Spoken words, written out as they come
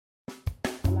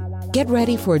Get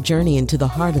ready for a journey into the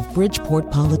heart of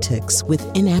Bridgeport politics with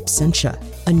In Absentia,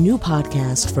 a new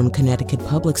podcast from Connecticut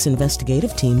Public's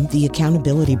investigative team, The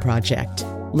Accountability Project.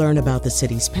 Learn about the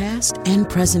city's past and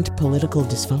present political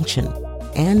dysfunction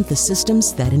and the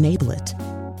systems that enable it.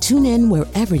 Tune in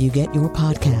wherever you get your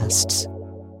podcasts.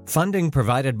 Funding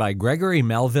provided by Gregory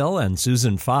Melville and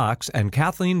Susan Fox and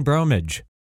Kathleen Bromage.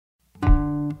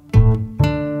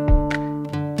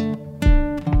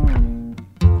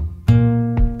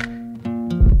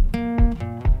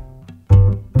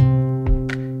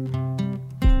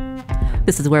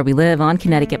 This is Where We Live on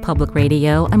Connecticut Public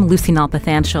Radio. I'm Lucy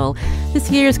Nalpathanchel.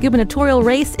 This year's gubernatorial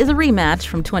race is a rematch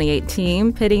from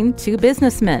 2018, pitting two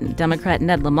businessmen, Democrat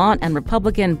Ned Lamont and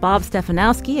Republican Bob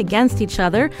Stefanowski, against each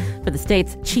other for the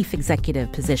state's chief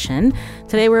executive position.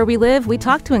 Today, Where We Live, we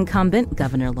talk to incumbent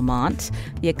Governor Lamont.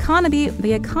 The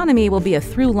economy will be a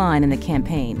through line in the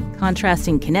campaign,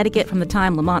 contrasting Connecticut from the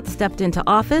time Lamont stepped into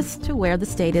office to where the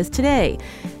state is today.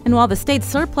 And while the state's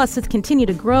surpluses continue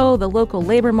to grow, the local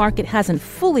labor market hasn't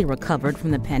fully recovered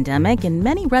from the pandemic, and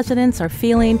many residents are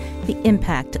feeling the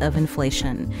impact of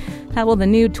inflation. How will the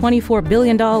new $24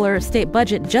 billion state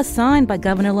budget just signed by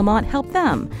Governor Lamont help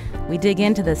them? We dig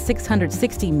into the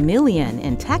 $660 million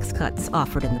in tax cuts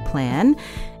offered in the plan.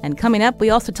 And coming up,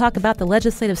 we also talk about the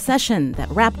legislative session that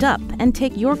wrapped up and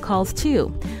take your calls, too.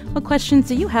 What questions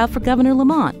do you have for Governor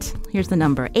Lamont? Here's the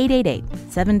number,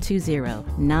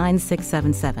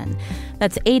 888-720-9677.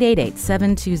 That's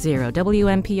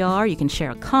 888-720-WNPR. You can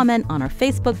share a comment on our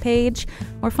Facebook page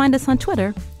or find us on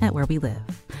Twitter at Where We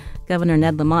Live. Governor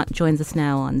Ned Lamont joins us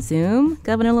now on Zoom.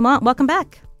 Governor Lamont, welcome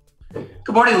back.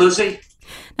 Good morning, Lucy.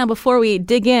 Now, before we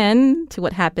dig in to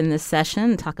what happened this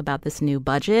session and talk about this new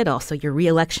budget, also your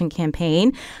re-election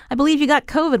campaign, I believe you got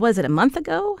COVID, was it a month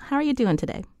ago? How are you doing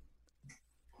today?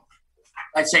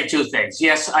 I'd say two things.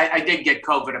 Yes, I did get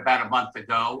COVID about a month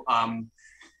ago.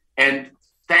 And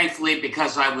thankfully,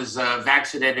 because I was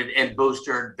vaccinated and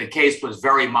boosted, the case was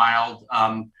very mild.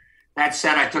 That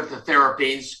said, I took the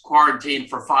therapies, quarantined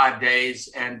for 5 days,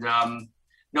 and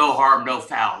no harm, no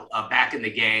foul, back in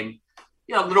the game.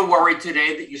 You know, a little worried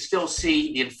today that you still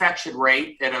see the infection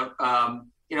rate at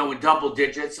in double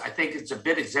digits. I think it's a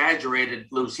bit exaggerated,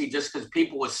 Lucy, just because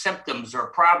people with symptoms are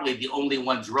probably the only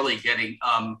ones really getting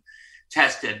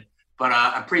tested. But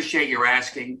I appreciate your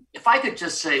asking. If I could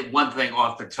just say one thing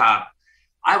off the top,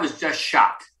 I was just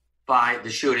shocked by the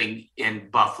shooting in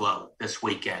Buffalo this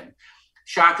weekend.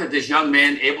 Shocked that this young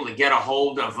man able to get a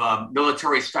hold of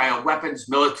military-style weapons,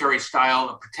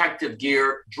 military-style protective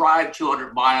gear, drive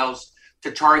 200 miles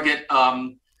to target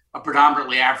a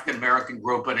predominantly African-American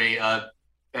group at a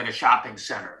shopping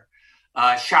center.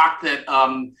 Shocked that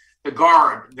the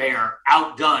guard there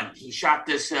outgunned. He shot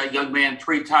this young man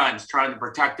 3 times trying to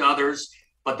protect others,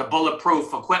 but the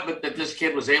bulletproof equipment that this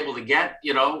kid was able to get,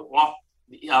 off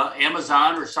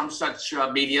Amazon or some such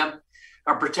medium,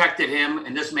 protected him,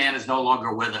 and this man is no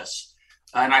longer with us.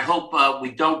 And I hope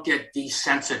we don't get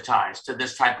desensitized to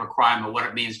this type of crime and what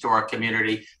it means to our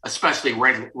community, especially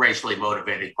racially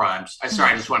motivated crimes. I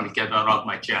just wanted to get that off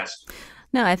my chest.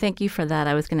 No, I thank you for that.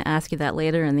 I was going to ask you that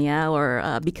later in the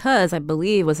hour because I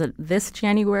believe, was it this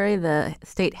January, the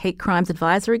State Hate Crimes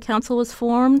Advisory Council was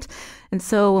formed. And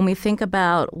so when we think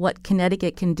about what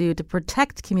Connecticut can do to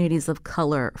protect communities of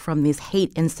color from these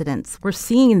hate incidents, we're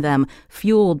seeing them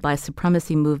fueled by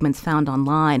supremacy movements found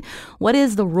online. What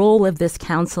is the role of this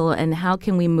council, and how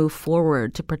can we move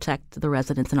forward to protect the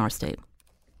residents in our state?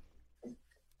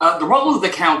 The role of the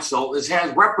council is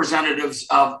has representatives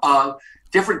of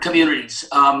different communities,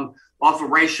 of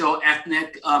racial,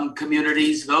 ethnic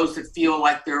communities, those that feel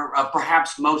like they're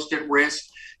perhaps most at risk,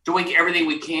 doing everything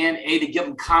we can, to give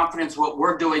them confidence what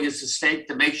we're doing as a state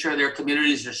to make sure their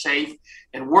communities are safe,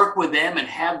 and work with them and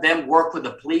have them work with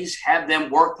the police, have them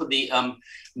work with the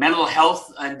mental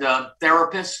health and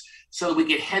therapists so that we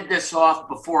can head this off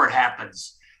before it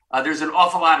happens. There's an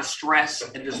awful lot of stress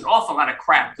and there's an awful lot of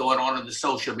crap going on in the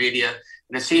social media,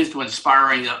 and it seems to be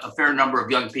inspiring a fair number of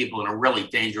young people in a really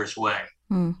dangerous way.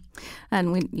 And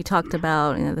you talked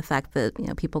about the fact that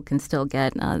people can still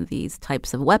get these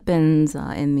types of weapons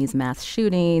in these mass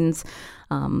shootings.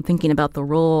 Thinking about the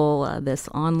role this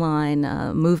online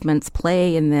movements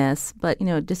play in this, but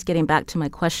just getting back to my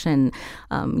question,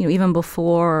 even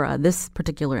before this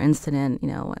particular incident,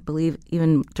 I believe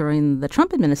even during the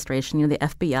Trump administration, the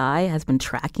FBI has been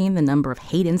tracking the number of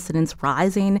hate incidents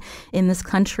rising in this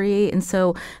country, and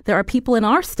so there are people in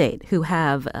our state who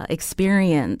have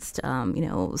experienced,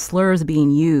 slurs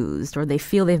being used, or they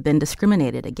feel they've been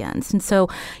discriminated against, and so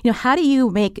how do you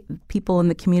make people in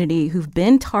the community who've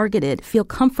been targeted feel feel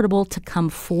comfortable to come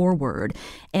forward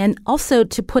and also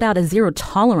to put out a zero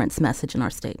tolerance message in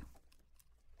our state?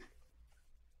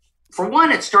 For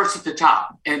one, it starts at the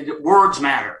top, and words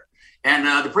matter. And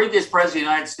the previous president of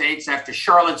the United States, after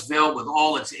Charlottesville, with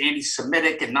all its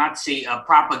anti-Semitic and Nazi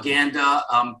propaganda,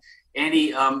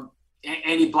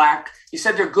 anti-Black, he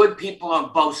said there are good people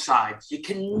on both sides. You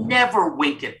can never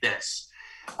wink at this.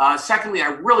 Secondly, I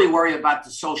really worry about the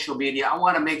social media. I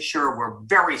want to make sure we're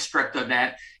very strict on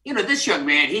that. You know, this young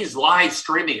man, he's live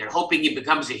streaming it, hoping he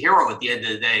becomes a hero at the end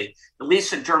of the day, at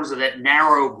least in terms of that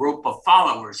narrow group of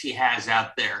followers he has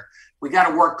out there. We got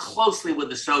to work closely with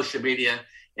the social media.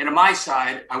 And on my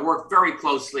side, I work very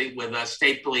closely with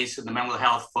state police and the mental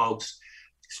health folks,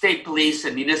 state police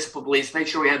and municipal police. Make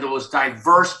sure we have the most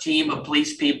diverse team of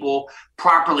police people,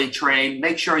 properly trained.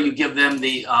 Make sure you give them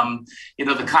the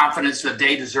confidence that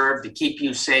they deserve to keep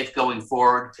you safe going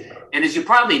forward. And as you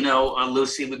probably know,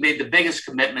 Lucy, we've made the biggest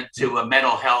commitment to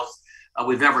mental health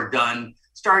we've ever done,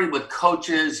 starting with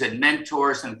coaches and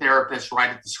mentors and therapists right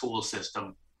at the school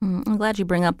system. I'm glad you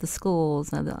bring up the schools.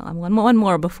 One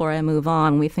more before I move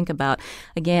on. We think about,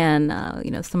 again,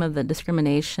 some of the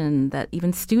discrimination that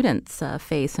even students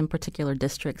face in particular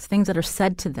districts, things that are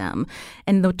said to them,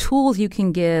 and the tools you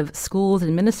can give schools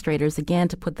administrators, again,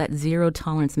 to put that zero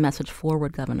tolerance message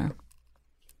forward, Governor.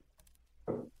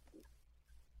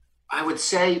 I would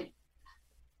say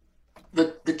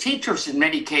the teachers, in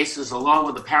many cases, along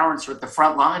with the parents, are at the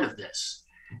front line of this.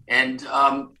 And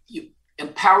you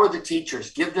empower the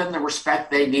teachers, give them the respect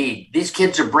they need. These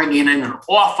kids are bringing in an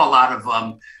awful lot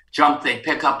of junk they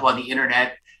pick up on the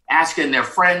internet, asking their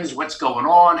friends what's going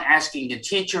on, asking the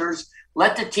teachers.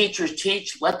 Let the teachers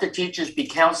teach, let the teachers be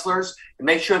counselors, and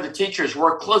make sure the teachers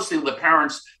work closely with the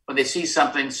parents when they see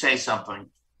something, say something.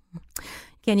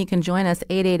 Again, you can join us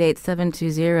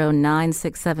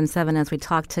 888-720-9677 as we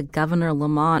talk to Governor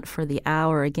Lamont for the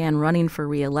hour, again, running for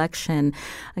re-election.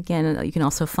 Again, you can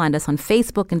also find us on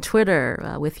Facebook and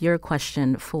Twitter with your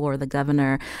question for the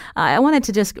governor. I wanted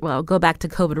to just go back to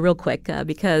COVID real quick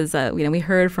because we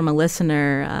heard from a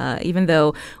listener, even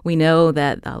though we know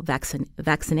that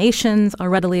vaccinations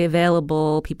are readily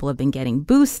available, people have been getting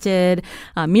boosted.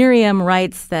 Miriam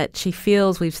writes that she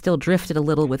feels we've still drifted a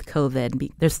little with COVID.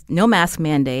 There's no mask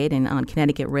mandate on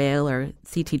Connecticut Rail or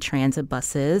CT Transit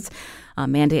buses.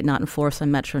 Mandate not enforced on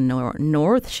Metro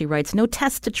North. She writes, no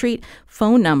test to treat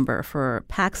phone number for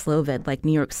Paxlovid like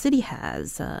New York City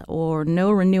has, or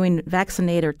no renewing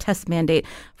vaccinate or test mandate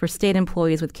for state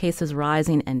employees with cases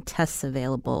rising and tests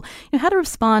available. How to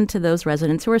respond to those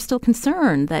residents who are still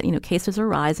concerned that, cases are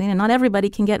rising and not everybody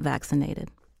can get vaccinated?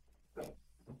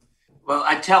 Well,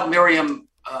 I tell Miriam,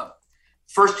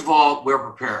 first of all, we're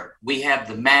prepared. We have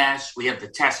the masks, we have the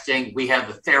testing, we have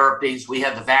the therapies, we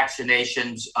have the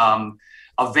vaccinations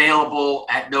available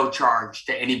at no charge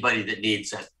to anybody that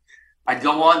needs it. I'd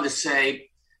go on to say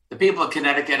the people of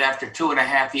Connecticut, after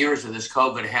 2.5 years of this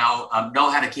COVID hell, know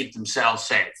how to keep themselves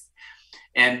safe.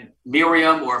 And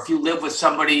Miriam, or if you live with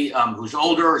somebody who's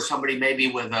older or somebody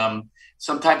maybe with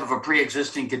some type of a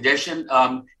pre-existing condition,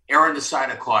 err on the side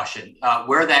of caution.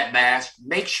 Wear that mask.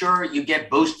 Make sure you get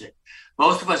boosted.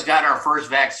 Most of us got our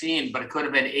first vaccine, but it could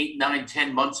have been 8, 9,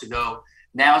 10 months ago.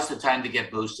 Now's the time to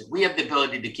get boosted. We have the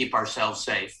ability to keep ourselves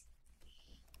safe.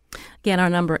 Again,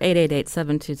 our number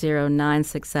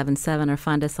 888-720-9677, or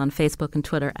find us on Facebook and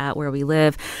Twitter at Where We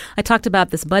Live. I talked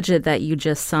about this budget that you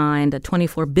just signed, a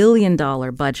 $24 billion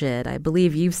budget. I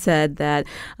believe you've said that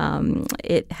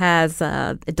it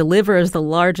delivers the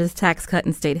largest tax cut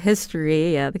in state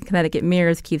history. The Connecticut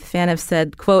Mirror's Keith Phaneuf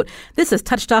said, quote, this has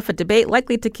touched off a debate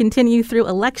likely to continue through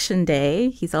Election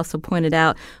Day. He's also pointed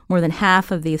out more than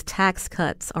half of these tax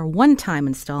cuts are one-time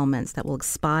installments that will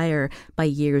expire by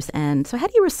year's end. So how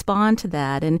do you respond to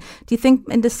that? And do you think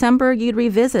in December you'd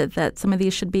revisit that some of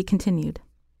these should be continued?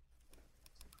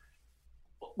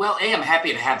 Well, I'm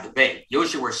happy to have debate.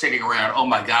 Usually we're sitting around, oh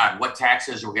my God, what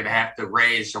taxes are we going to have to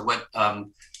raise, or what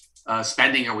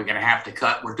spending are we going to have to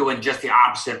cut? We're doing just the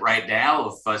opposite right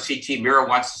now. If CT Mirror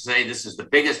wants to say this is the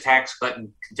biggest tax cut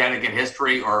in Connecticut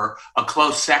history, or a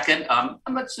close second,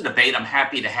 that's a debate I'm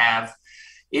happy to have.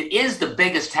 It is the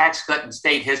biggest tax cut in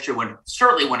state history,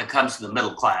 certainly when it comes to the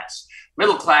middle class.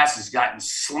 Middle class has gotten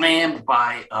slammed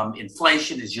by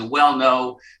inflation, as you well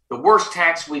know. The worst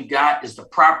tax we've got is the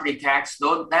property tax.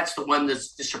 That's the one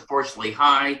that's disproportionately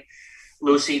high.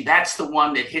 Lucy, that's the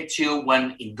one that hits you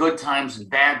when in good times and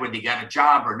bad, whether you got a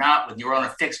job or not, when you're on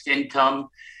a fixed income.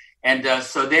 And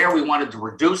so there we wanted to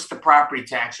reduce the property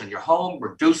tax on your home,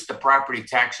 reduce the property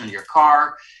tax on your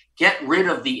car, get rid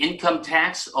of the income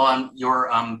tax on your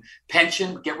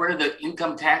pension, get rid of the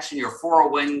income tax on your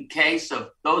 401k, so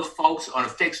those folks on a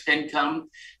fixed income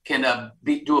can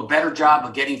do a better job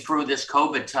of getting through this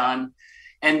COVID time.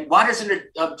 And why doesn't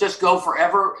it just go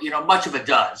forever? Much of it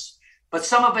does, but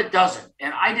some of it doesn't.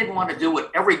 And I didn't want to do what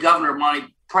every governor of my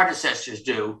predecessors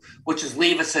do, which is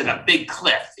leave us at a big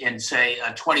cliff in, say,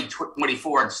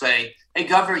 2024 and say, hey,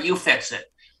 Governor, you fix it.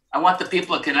 I want the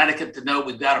people of Connecticut to know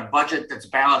we've got a budget that's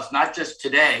balanced, not just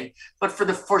today, but for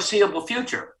the foreseeable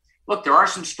future. Look, there are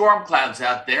some storm clouds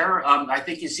out there. I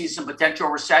think you see some potential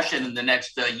recession in the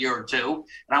next year or two.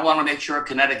 And I want to make sure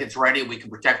Connecticut's ready. We can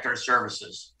protect our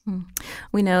services.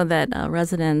 We know that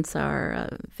residents are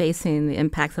facing the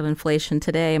impacts of inflation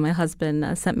today. My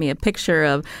husband sent me a picture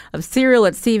of cereal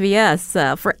at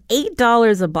CVS for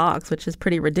 $8 a box, which is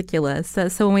pretty ridiculous.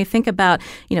 So when we think about,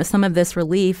 some of this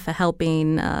relief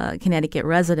helping Connecticut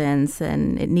residents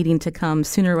and it needing to come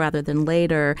sooner rather than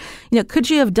later, could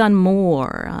you have done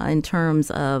more in terms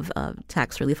of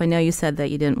tax relief? I know you said that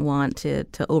you didn't want to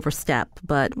overstep,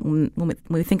 but when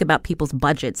we think about people's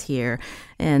budgets here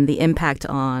and the impact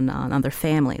on their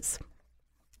families?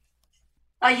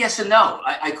 Yes and no.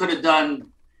 I could have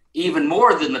done even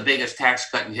more than the biggest tax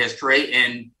cut in history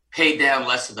and paid down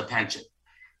less of the pension.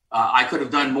 I could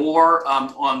have done more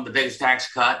on the biggest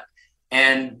tax cut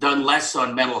and done less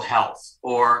on mental health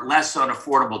or less on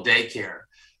affordable daycare.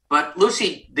 But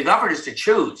Lucy, the governor is to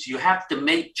choose. You have to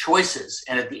make choices.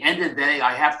 And at the end of the day,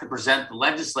 I have to present the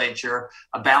legislature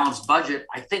a balanced budget.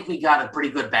 I think we got a pretty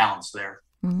good balance there.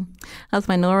 House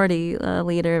Minority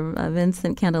Leader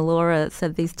Vincent Candelora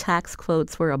said these tax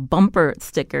quotes were a bumper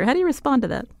sticker. How do you respond to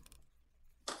that?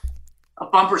 A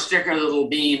bumper sticker that will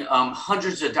mean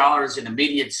hundreds of dollars in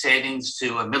immediate savings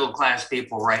to middle-class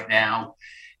people right now.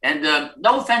 And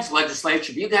no offense,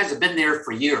 legislature, but you guys have been there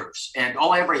for years. And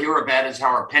all I ever hear about is how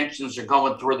our pensions are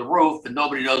going through the roof and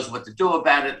nobody knows what to do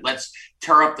about it. Let's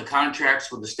tear up the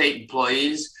contracts with the state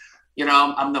employees.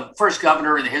 I'm the first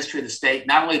governor in the history of the state,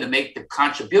 not only to make the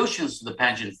contributions to the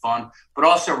pension fund, but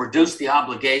also reduce the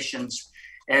obligations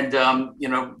and,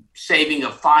 saving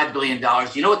of $5 billion.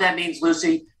 You know what that means,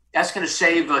 Lucy? That's going to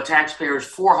save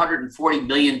taxpayers $440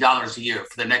 million a year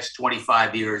for the next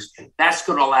 25 years. That's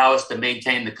going to allow us to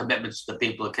maintain the commitments to the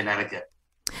people of Connecticut.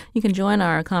 You can join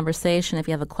our conversation if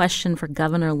you have a question for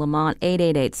Governor Lamont,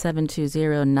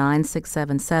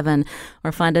 888-720-9677,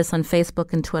 or find us on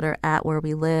Facebook and Twitter at Where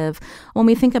We Live. When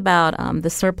we think about the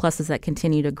surpluses that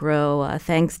continue to grow,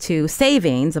 thanks to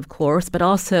savings, of course, but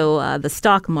also the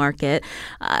stock market,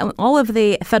 all of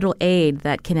the federal aid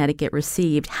that Connecticut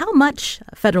received, how much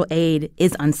federal aid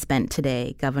is unspent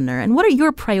today, Governor? And what are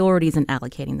your priorities in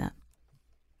allocating that?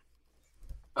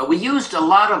 We used a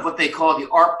lot of what they call the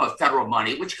ARPA federal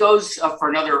money, which goes for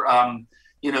another,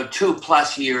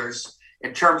 2+ years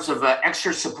in terms of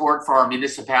extra support for our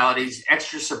municipalities,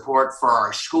 extra support for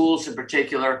our schools in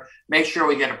particular, make sure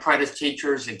we get apprentice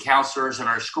teachers and counselors in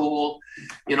our school.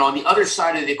 On the other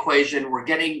side of the equation, we're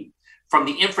getting from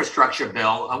the infrastructure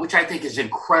bill, which I think is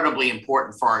incredibly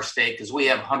important for our state because we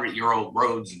have 100-year-old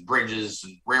roads and bridges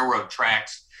and railroad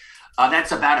tracks.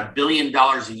 That's about $1 billion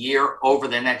a year over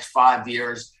the next 5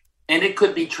 years, and it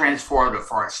could be transformative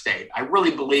for our state. I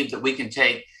really believe that we can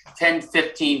take 10,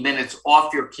 15 minutes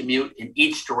off your commute in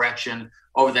each direction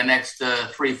over the next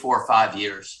 3, 4, 5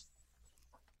 years.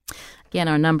 Again,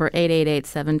 our number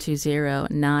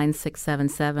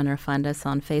 888-720-9677, or find us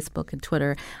on Facebook and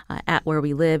Twitter at Where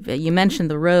We Live. You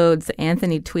mentioned the roads.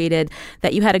 Anthony tweeted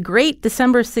that you had a great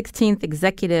December 16th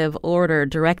executive order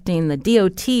directing the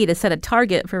DOT to set a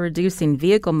target for reducing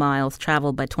vehicle miles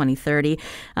traveled by 2030.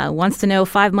 Wants to know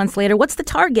 5 months later, what's the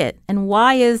target? And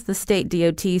why is the state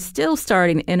DOT still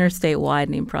starting interstate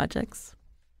widening projects?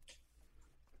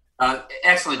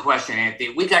 Excellent question, Anthony.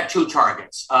 We got two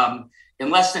targets. In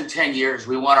less than 10 years,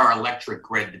 we want our electric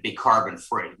grid to be carbon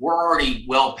free. We're already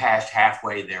well past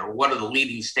halfway there. We're one of the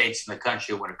leading states in the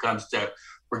country when it comes to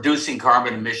reducing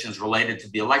carbon emissions related to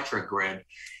the electric grid.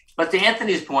 But to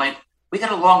Anthony's point, we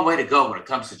got a long way to go when it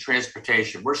comes to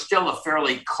transportation. We're still a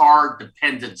fairly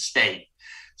car-dependent state.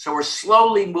 So we're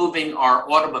slowly moving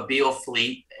our automobile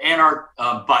fleet and our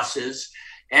buses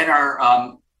and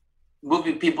our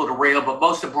moving people to rail, but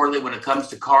most importantly, when it comes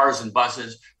to cars and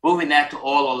buses, moving that to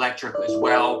all electric as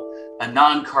well,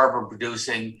 non-carbon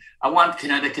producing. I want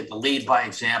Connecticut to lead by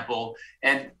example.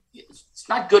 And it's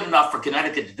not good enough for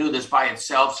Connecticut to do this by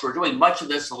itself. So we're doing much of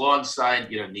this alongside,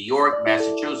 New York,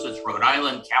 Massachusetts, Rhode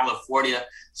Island, California,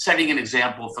 setting an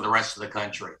example for the rest of the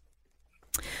country.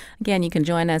 Again, you can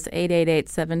join us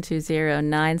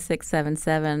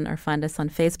 888-720-9677 or find us on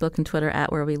Facebook and Twitter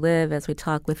at Where We Live as we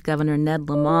talk with Governor Ned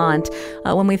Lamont.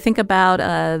 When we think about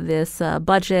this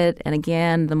budget and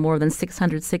again, the more than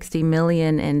 $660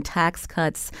 million in tax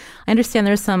cuts, I understand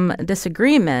there's some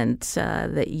disagreement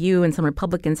that you and some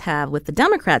Republicans have with the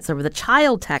Democrats over the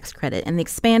child tax credit and the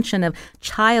expansion of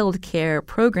child care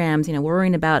programs,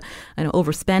 worrying about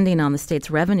overspending on the state's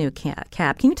revenue cap.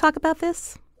 Can you talk about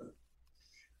this?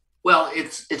 Well,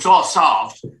 it's all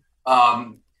solved.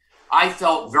 I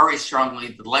felt very strongly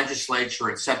the legislature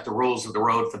had set the rules of the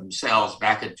road for themselves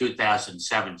back in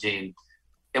 2017.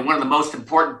 And one of the most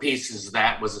important pieces of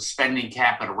that was a spending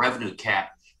cap and a revenue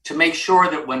cap to make sure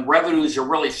that when revenues are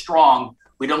really strong,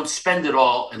 we don't spend it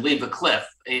all and leave a cliff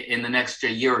in the next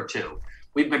year or two.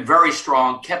 We've been very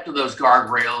strong, kept to those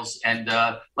guardrails, and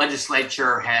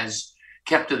legislature has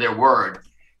kept to their word.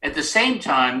 At the same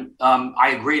time,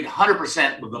 I agreed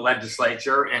 100% with the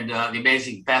legislature and the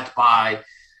amazing Beth Bai.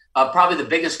 Probably the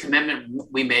biggest commitment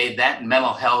we made, that and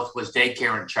mental health, was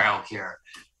daycare and childcare.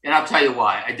 And I'll tell you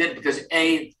why. I did it because,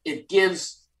 A, it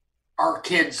gives our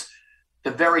kids the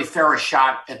very fairest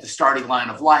shot at the starting line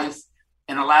of life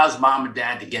and allows mom and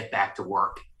dad to get back to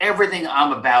work. Everything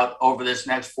I'm about over this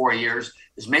next 4 years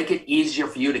is make it easier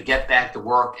for you to get back to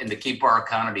work and to keep our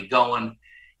economy going.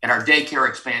 And our daycare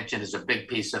expansion is a big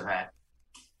piece of that.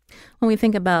 When we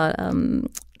think about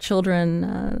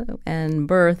children and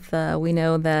birth, we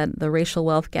know that the racial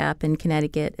wealth gap in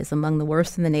Connecticut is among the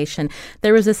worst in the nation.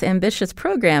 There was this ambitious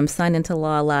program signed into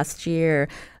law last year.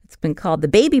 It's been called the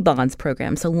Baby Bonds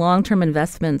Program, so long-term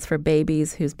investments for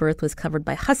babies whose birth was covered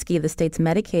by Husky, the state's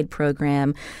Medicaid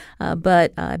program.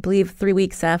 But I believe 3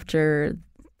 weeks after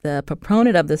the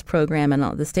proponent of this program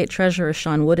and the state treasurer,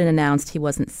 Sean Wooden, announced he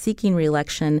wasn't seeking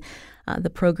re-election, the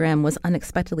program was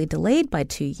unexpectedly delayed by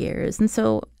 2 years. And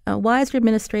so why is your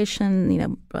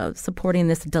administration, supporting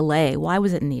this delay? Why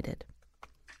was it needed?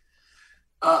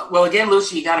 Well, again,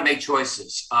 Lucy, you got to make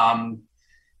choices. And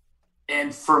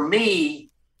for me,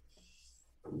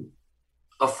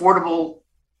 affordable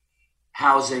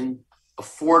housing,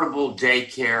 affordable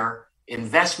daycare,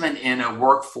 investment in a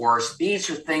workforce, these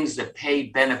are things that pay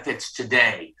benefits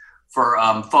today for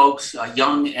folks,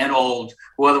 young and old,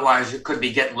 who otherwise could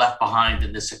be getting left behind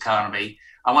in this economy.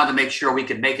 I want to make sure we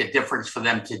can make a difference for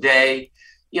them today.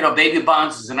 Baby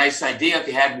bonds is a nice idea. If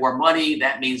you had more money,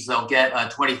 that means they'll get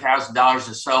 $20,000 or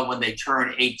so when they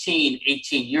turn 18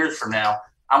 years from now.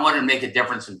 I want to make a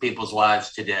difference in people's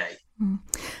lives today.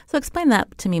 So explain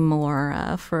that to me more.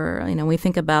 We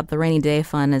think about the rainy day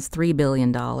fund as $3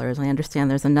 billion. I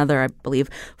understand there's another, I believe,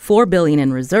 $4 billion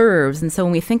in reserves. And so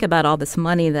when we think about all this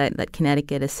money that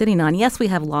Connecticut is sitting on, yes, we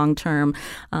have long-term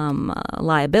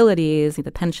liabilities,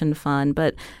 the pension fund,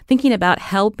 but thinking about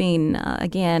helping,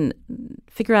 again,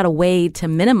 figure out a way to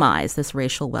minimize this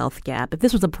racial wealth gap. If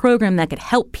this was a program that could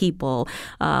help people,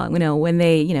 when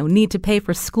they, need to pay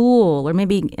for school or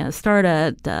maybe start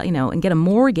and get a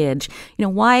mortgage,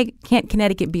 why can't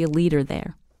Connecticut be a leader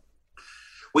there?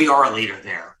 We are a leader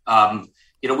there.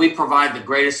 We provide the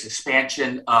greatest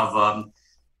expansion of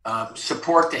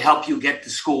support to help you get to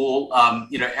school,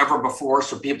 ever before,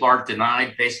 so people aren't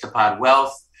denied based upon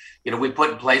wealth. We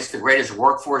put in place the greatest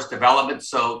workforce development.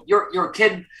 So you're a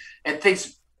kid and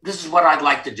thinks, this is what I'd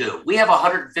like to do. We have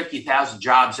 150,000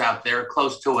 jobs out there,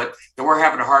 close to it, that we're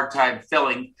having a hard time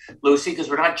filling, Lucy,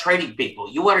 because we're not training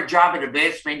people. You want a job in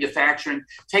advanced manufacturing,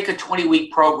 take a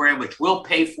 20-week program, which will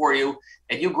pay for you,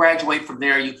 and you graduate from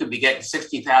there, you could be getting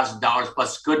 $60,000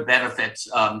 plus good benefits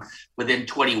within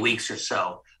 20 weeks or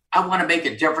so. I want to make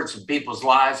a difference in people's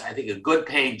lives. I think a good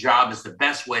paying job is the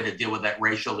best way to deal with that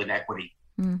racial inequity.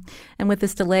 And with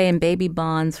this delay in baby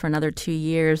bonds for another 2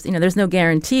 years, there's no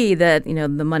guarantee that,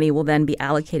 the money will then be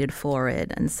allocated for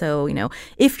it. And so,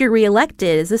 if you're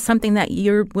reelected, is this something that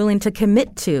you're willing to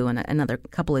commit to in another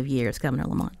couple of years, Governor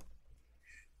Lamont?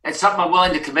 It's something I'm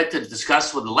willing to commit to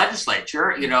discuss with the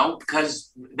legislature,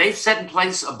 because they've set in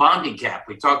place a bonding cap.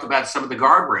 We talked about some of the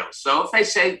guardrails. So if they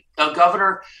say,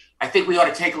 Governor, I think we ought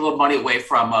to take a little money away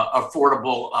from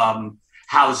affordable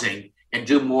housing and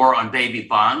do more on baby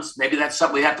bonds, maybe that's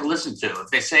something we have to listen to. If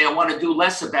they say, I want to do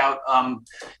less about,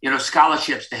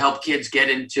 scholarships to help kids get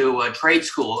into trade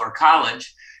school or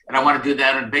college, and I want to do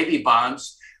that on baby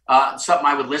bonds, something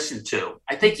I would listen to.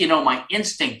 I think, my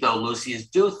instinct, though, Lucy, is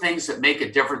do things that make a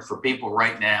difference for people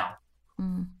right now.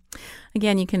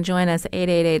 Again, you can join us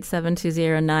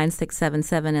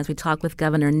 888-720-9677 as we talk with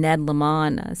Governor Ned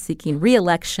Lamont seeking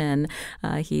re-election.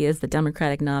 He is the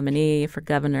Democratic nominee for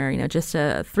governor. Just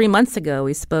 3 months ago,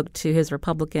 we spoke to his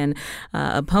Republican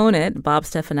opponent, Bob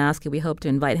Stefanowski. We hope to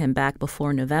invite him back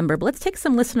before November. But let's take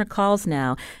some listener calls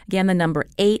now. Again, the number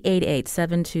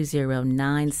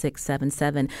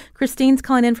 888-720-9677. Christine's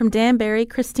calling in from Danbury.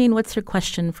 Christine, what's your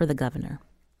question for the governor?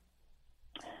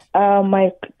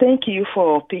 Thank you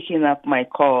for picking up my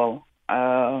call.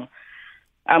 My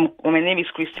name is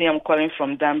Christine. I'm calling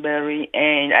from Danbury,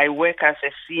 and I work as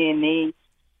a CNA,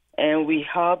 and we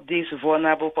help this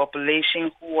vulnerable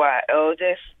population who are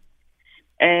elders,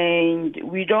 and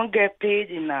we don't get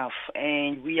paid enough,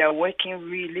 and we are working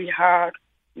really hard.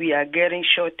 We are getting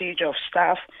shortage of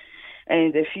staff,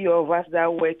 and the few of us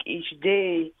that work each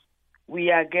day,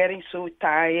 we are getting so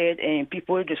tired, and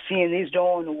people, the CNAs,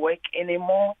 don't want to work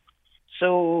anymore.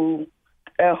 So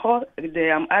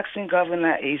I'm asking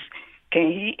Governor is, can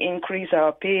he increase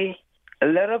our pay a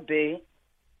little bit,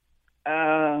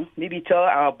 maybe tell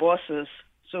our bosses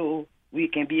so we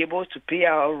can be able to pay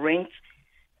our rent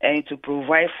and to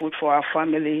provide food for our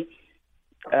family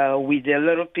with the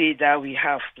little pay that we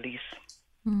have, please.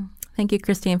 Thank you,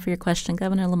 Christine, for your question.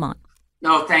 Governor Lamont.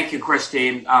 No, thank you,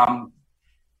 Christine.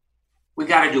 We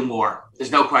got to do more.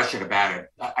 There's no question about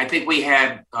it. I think we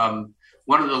had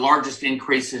one of the largest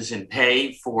increases in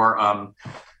pay for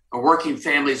working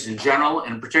families in general,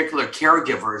 and in particular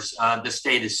caregivers. The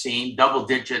state has seen double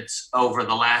digits over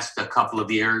the last couple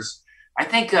of years. I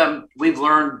think we've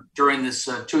learned during this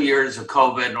 2 years of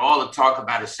COVID and all the talk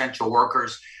about essential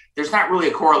workers, there's not really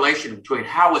a correlation between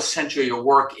how essential your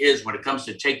work is when it comes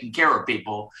to taking care of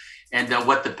people and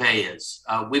what the pay is.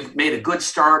 We've made a good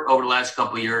start over the last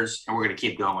couple of years, and we're going to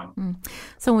keep going.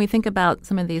 So when we think about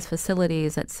some of these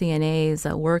facilities that CNAs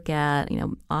work at,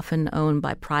 often owned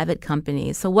by private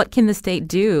companies, so what can the state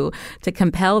do to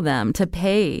compel them to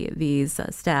pay these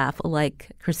staff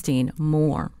like Christine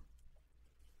more?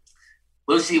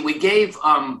 Lucy, we gave,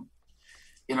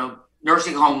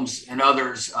 nursing homes and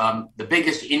others the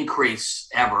biggest increase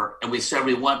ever, and we said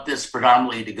we want this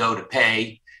predominantly to go to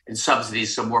pay and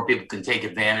subsidies so more people can take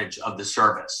advantage of the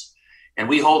service. And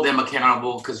we hold them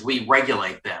accountable because we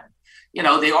regulate them.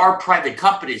 They are private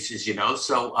companies, as you know,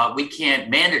 so we can't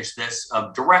manage this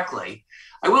directly.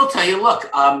 I will tell you, look,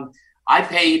 I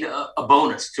paid a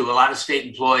bonus to a lot of state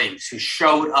employees who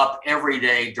showed up every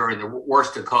day during the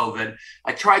worst of COVID.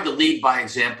 I tried to lead by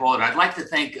example, and I'd like to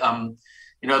thank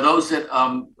those that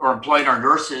are employed, our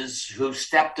nurses who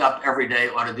stepped up every day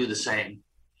ought to do the same.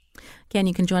 Again,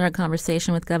 you can join our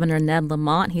conversation with Governor Ned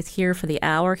Lamont. He's here for the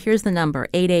hour. Here's the number,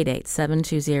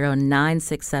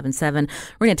 888-720-9677.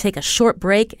 We're going to take a short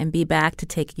break and be back to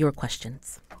take your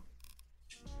questions.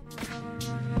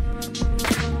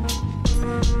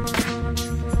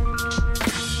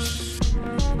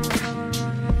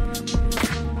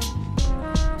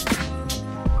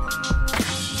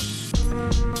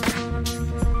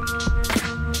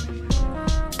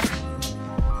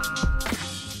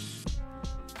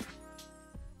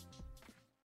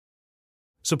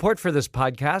 Support for this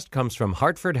podcast comes from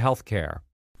Hartford Healthcare.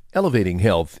 Elevating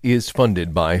Health is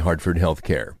funded by Hartford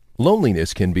Healthcare.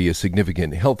 Loneliness can be a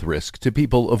significant health risk to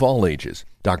people of all ages.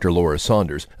 Dr. Laura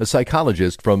Saunders, a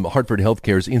psychologist from Hartford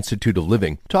Healthcare's Institute of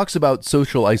Living, talks about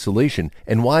social isolation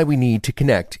and why we need to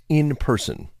connect in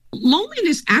person.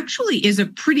 Loneliness actually is a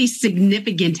pretty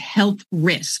significant health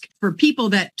risk for people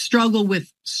that struggle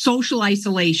with social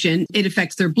isolation. It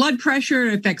affects their blood pressure,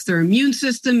 it affects their immune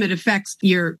system, it affects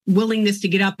your willingness to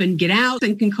get up and get out,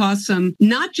 and can cause some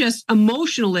not just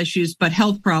emotional issues, but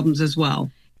health problems as well.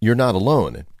 You're not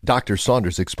alone. Dr.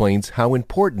 Saunders explains how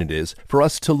important it is for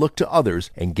us to look to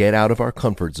others and get out of our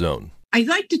comfort zone. I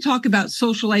like to talk about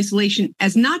social isolation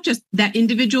as not just that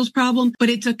individual's problem, but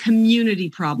it's a community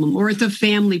problem or it's a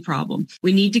family problem.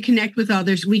 We need to connect with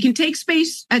others. We can take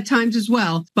space at times as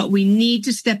well, but we need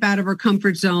to step out of our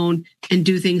comfort zone and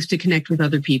do things to connect with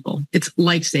other people. It's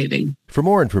life-saving. For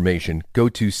more information, go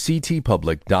to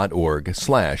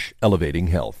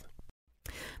ctpublic.org/elevatinghealth.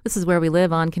 This is Where We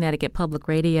Live on Connecticut Public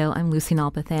Radio. I'm Lucy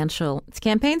Nalpathanchel. It's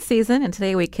campaign season, and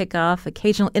today we kick off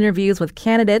occasional interviews with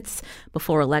candidates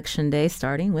before Election Day,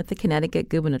 starting with the Connecticut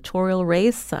gubernatorial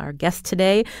race. Our guest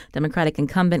today, Democratic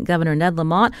incumbent Governor Ned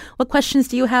Lamont. What questions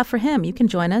do you have for him? You can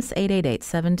join us,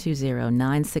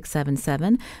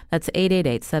 888-720-9677. That's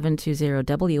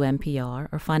 888-720-WNPR,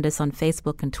 or find us on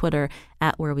Facebook and Twitter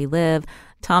at Where We Live.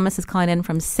 Thomas is calling in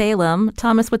from Salem.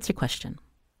 Thomas, what's your question?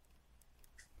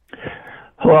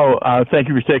 Hello. Thank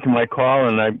you for taking my call,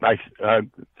 and I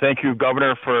thank you,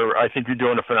 Governor, I think you're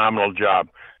doing a phenomenal job.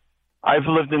 I've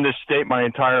lived in this state my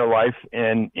entire life,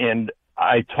 and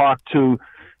I talk to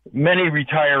many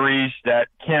retirees that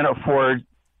can't afford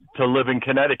to live in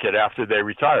Connecticut after they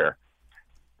retire.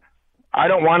 I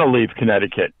don't want to leave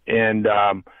Connecticut, and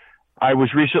I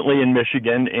was recently in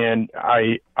Michigan, and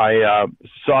I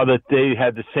saw that they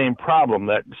had the same problem,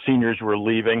 that seniors were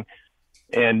leaving,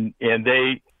 and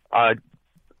they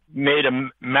made a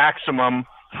maximum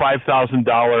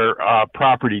 $5,000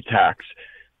 property tax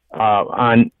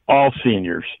on all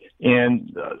seniors,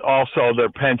 and also their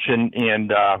pension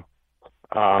and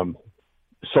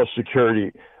Social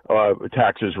Security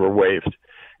taxes were waived,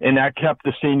 and that kept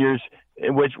the seniors,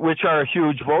 which are a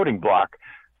huge voting bloc,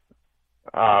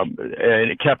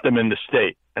 and it kept them in the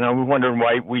state. And I'm wondering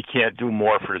why we can't do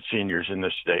more for the seniors in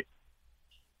this state.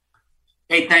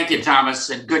 Hey, thank you, Thomas,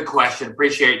 and good question.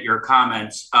 Appreciate your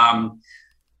comments.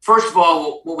 First of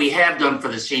all, what we have done for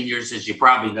the seniors, as you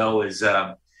probably know, is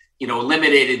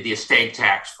eliminated the estate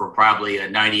tax for probably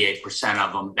 98%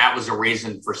 of them. That was a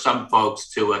reason for some folks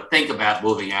to think about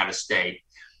moving out of state.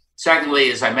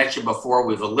 Secondly, as I mentioned before,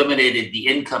 we've eliminated the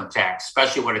income tax,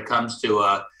 especially when it comes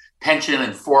to pension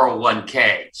and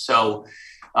 401k. So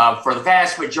for the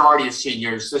vast majority of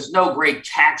seniors, there's no great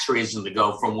tax reason to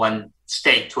go from one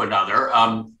state to another.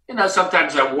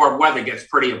 Sometimes that warm weather gets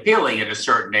pretty appealing at a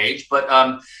certain age, but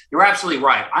you're absolutely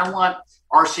right. I want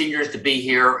our seniors to be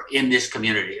here in this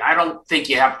community. I don't think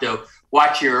you have to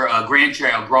watch your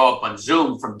grandchild grow up on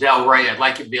Zoom from Delray. I'd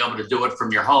like you to be able to do it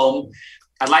from your home.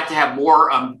 I'd like to have more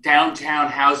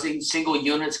downtown housing, single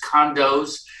units,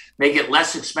 condos, make it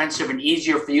less expensive and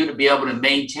easier for you to be able to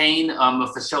maintain a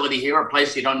facility here, a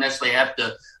place you don't necessarily have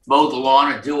to mow the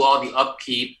lawn or do all the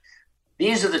upkeep.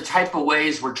 These are the type of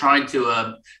ways we're trying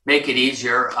to make it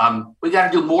easier. We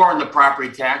got to do more on the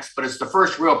property tax, but it's the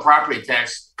first real property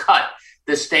tax cut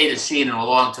this state has seen in a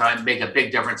long time, make a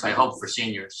big difference, I hope, for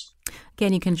seniors.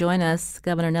 Again, you can join us,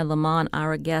 Governor Ned Lamont,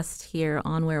 our guest here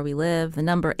on Where We Live. The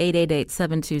number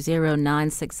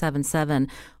 888-720-9677,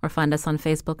 or find us on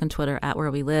Facebook and Twitter at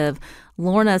Where We Live.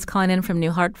 Lorna is calling in from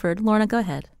New Hartford. Lorna, go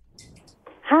ahead.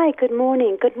 Hi, good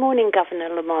morning. Good morning, Governor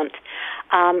Lamont.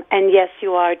 And yes,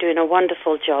 you are doing a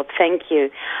wonderful job. Thank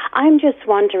you. I'm just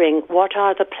wondering, what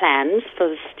are the plans for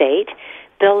the state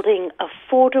building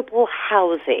affordable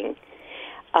housing?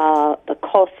 The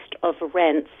cost of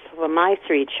rents for my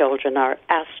 3 children are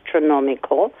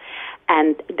astronomical,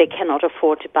 and they cannot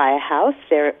afford to buy a house.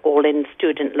 They're all in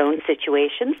student loan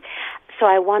situations. So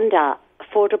I wonder,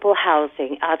 affordable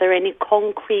housing, are there any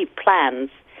concrete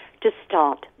plans to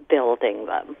start building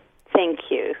them? Thank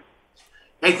you.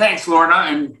 Hey, thanks, Lorna.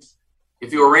 And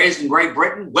if you were raised in Great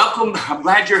Britain, welcome. I'm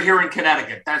glad you're here in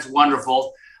Connecticut. That's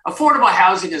wonderful. Affordable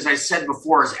housing, as I said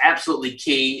before, is absolutely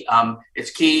key.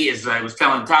 It's key, as I was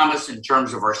telling Thomas, in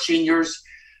terms of our seniors.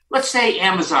 Let's say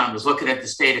Amazon was looking at the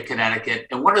state of Connecticut,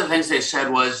 and one of the things they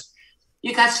said was,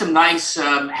 you got some nice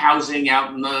housing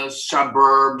out in the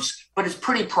suburbs, but it's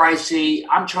pretty pricey.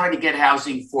 I'm trying to get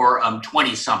housing for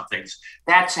 20-somethings.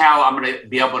 That's how I'm going to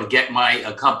be able to get my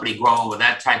company growing with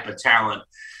that type of talent.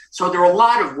 So there are a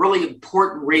lot of really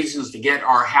important reasons to get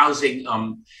our housing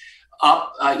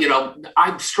up.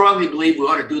 I strongly believe we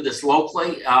ought to do this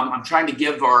locally. I'm trying to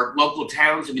give our local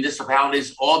towns and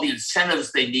municipalities all the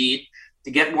incentives they need to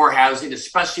get more housing,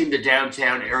 especially in the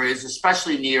downtown areas,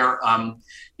 especially near,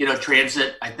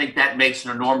 transit. I think that makes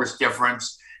an enormous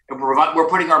difference. And we're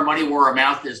putting our money where our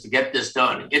mouth is to get this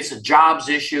done. It's a jobs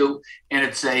issue, and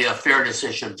it's a fairness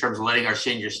issue in terms of letting our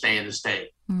seniors stay in the state.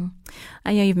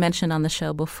 I know you've mentioned on the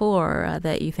show before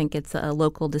that you think it's a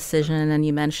local decision, and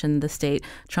you mentioned the state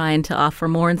trying to offer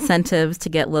more incentives to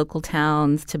get local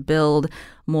towns to build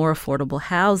more affordable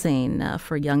housing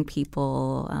for young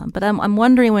people. But I'm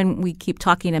wondering, when we keep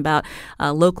talking about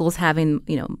locals having,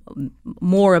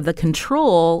 more of the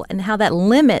control, and how that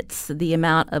limits the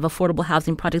amount of affordable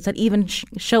housing projects that even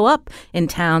show up in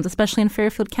towns, especially in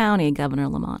Fairfield County, Governor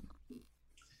Lamont.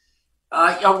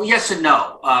 Yes and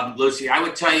no, Lucy. I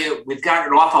would tell you we've got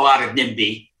an awful lot of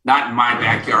NIMBY, not in my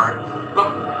backyard,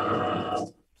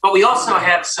 but we also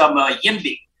have some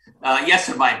YIMBY, yes,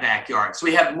 in my backyard. So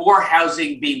we have more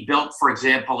housing being built, for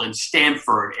example, in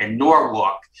Stamford and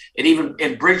Norwalk and even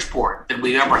in Bridgeport than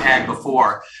we've ever had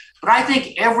before. But I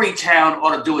think every town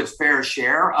ought to do its fair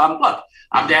share. Look,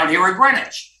 I'm down here in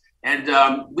Greenwich.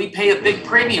 And we pay a big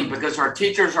premium because our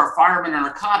teachers, our firemen, and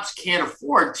our cops can't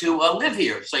afford to live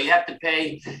here. So you have to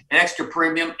pay an extra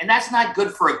premium. And that's not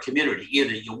good for a community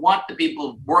either. You want the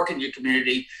people who work in your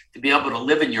community to be able to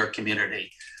live in your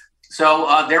community.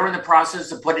 So they're in the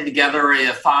process of putting together a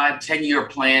 5-10-year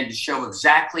plan to show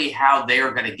exactly how they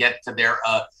are going to get to their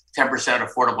 10%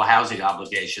 affordable housing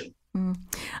obligation.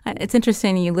 It's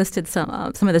interesting you listed some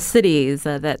of the cities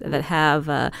that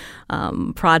have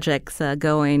projects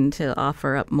going to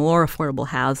offer up more affordable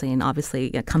housing.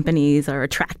 Obviously, companies are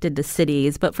attracted to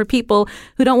cities, but for people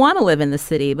who don't want to live in the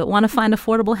city but want to find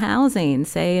affordable housing,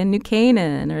 say in New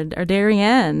Canaan or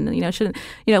Darien,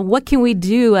 what can we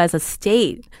do as a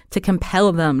state to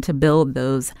compel them to build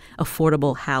those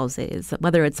affordable houses,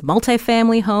 whether it's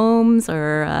multifamily homes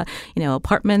or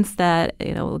apartments that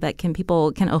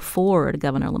people can afford,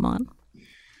 Governor Lamont?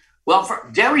 Well,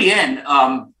 Darien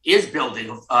is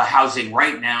building housing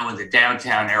right now in the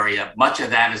downtown area. Much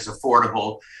of that is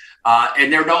affordable,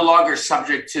 and they're no longer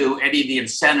subject to any of the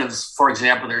incentives. For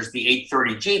example, there's the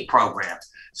 830G program.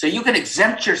 So you can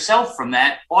exempt yourself from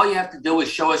that. All you have to do is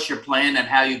show us your plan and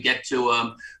how you get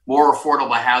to more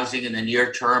affordable housing in the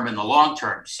near term and the long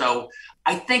term. So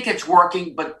I think it's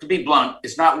working, but to be blunt,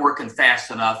 it's not working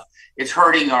fast enough. It's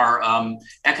hurting our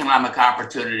economic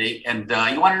opportunity. And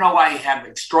you want to know why I have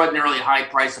extraordinarily high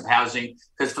price of housing?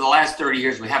 Because for the last 30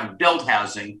 years, we haven't built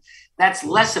housing. That's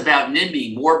less about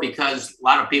NIMBY, more because a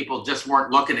lot of people just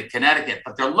weren't looking at Connecticut,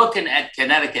 but they're looking at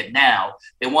Connecticut now.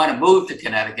 They want to move to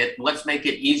Connecticut. Let's make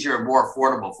it easier and more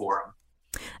affordable for them.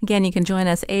 Again, you can join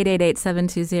us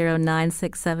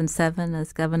 888-720-9677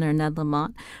 as Governor Ned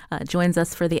Lamont joins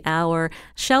us for the hour.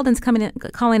 Sheldon's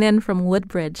calling in from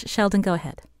Woodbridge. Sheldon, go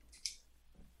ahead.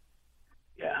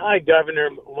 Yeah, hi, Governor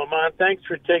Lamont. Thanks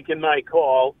for taking my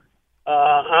call.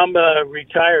 I'm a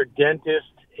retired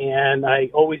dentist, and I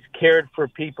always cared for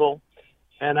people.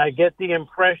 And I get the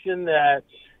impression that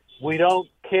we don't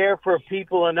care for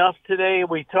people enough today.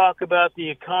 We talk about the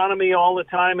economy all the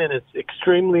time, and it's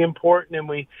extremely important, and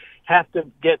we have to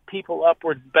get people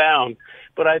upward bound.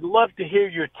 But I'd love to hear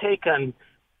your take on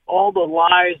all the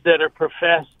lies that are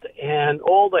professed and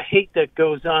all the hate that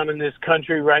goes on in this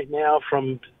country right now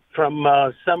from some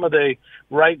of the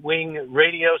right-wing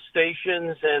radio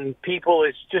stations and people.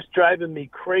 It's just driving me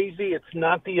crazy. It's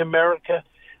not the America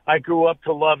I grew up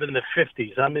to love in the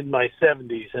 50s. I'm in my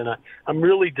 70s, and I'm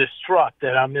really distraught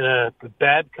that I'm in a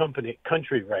bad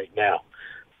country right now.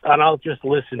 And I'll just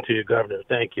listen to you, Governor.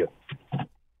 Thank you.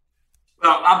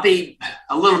 Well, I'll be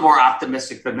a little more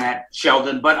optimistic than that,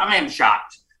 Sheldon, but I am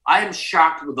shocked. I am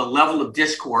shocked with the level of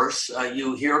discourse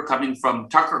you hear coming from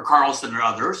Tucker Carlson and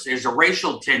others. There's a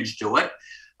racial tinge to it.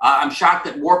 I'm shocked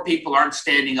that more people aren't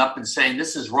standing up and saying,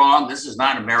 this is wrong, this is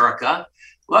not America.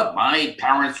 Look, my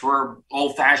parents were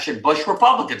old-fashioned Bush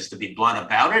Republicans, to be blunt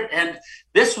about it, and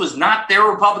this was not their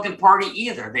Republican Party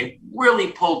either. They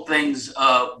really pulled things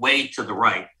way to the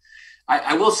right.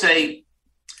 I will say,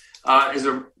 as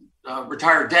a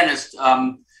retired dentist,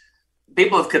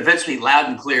 people have convinced me loud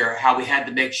and clear how we had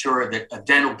to make sure that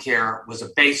dental care was a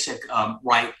basic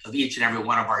right of each and every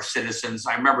one of our citizens.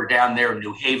 I remember down there in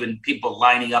New Haven, people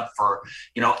lining up for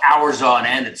hours on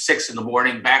end at 6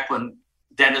 a.m. back when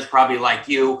dentists probably like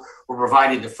you were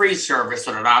providing the free service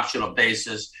on an optional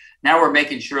basis. Now we're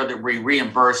making sure that we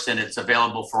reimburse and it's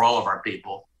available for all of our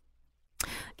people.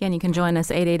 Again, you can join us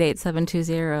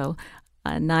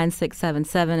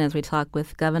 888-720-9677 as we talk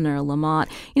with Governor Lamont.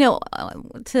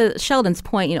 To Sheldon's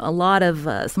point, a lot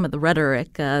of some of the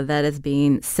rhetoric that is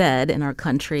being said in our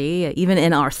country, even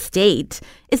in our state,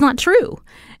 is not true.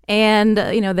 And,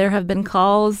 there have been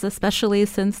calls, especially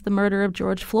since the murder of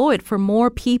George Floyd, for more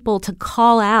people to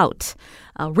call out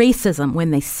racism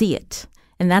when they see it.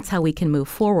 And that's how we can move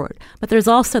forward. But there's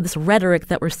also this rhetoric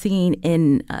that we're seeing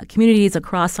in communities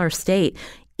across our state,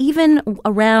 even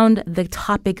around the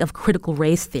topic of critical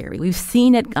race theory. We've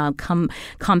seen it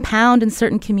compound in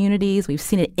certain communities. We've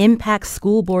seen it impact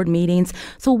school board meetings.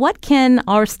 So what can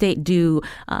our state do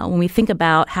when we think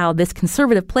about how this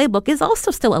conservative playbook is also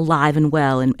still alive and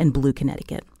well in Blue,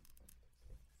 Connecticut?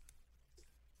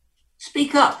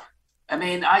 Speak up. I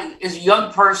mean, as a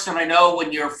young person, I know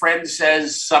when your friend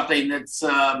says something that's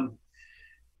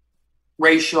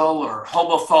racial or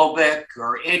homophobic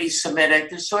or anti-Semitic,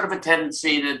 there's sort of a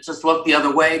tendency to just look the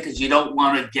other way because you don't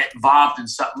want to get involved in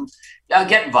something.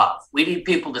 Get involved. We need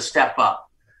people to step up.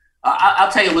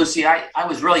 I'll tell you, Lucy, I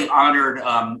was really honored,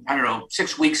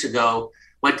 6 weeks ago,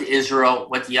 went to Israel,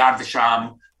 went to Yad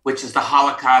Vashem, which is the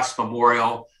Holocaust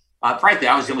memorial. Frankly,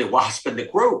 I was the only WASP in the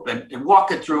group, and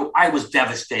walking through, I was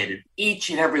devastated. Each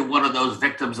and every one of those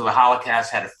victims of the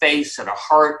Holocaust had a face and a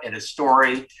heart and a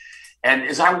story. And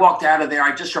as I walked out of there,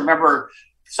 I just remember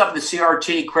some of the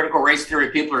CRT, critical race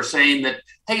theory people are saying that,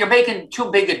 hey, you're making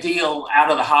too big a deal out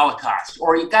of the Holocaust,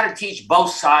 or you've got to teach both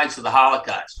sides of the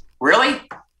Holocaust. Really?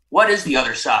 What is the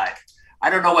other side? I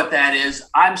don't know what that is.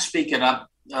 I'm speaking up.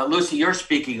 Lucy, you're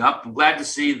speaking up. I'm glad to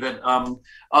see that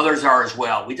others are as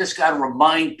well. We just got to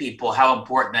remind people how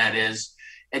important that is.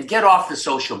 and get off the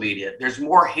social media. There's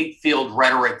more hate-filled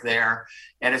rhetoric there,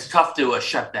 and it's tough to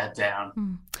shut that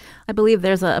down. I believe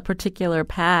there's a particular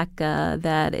PAC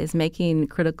that is making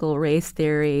critical race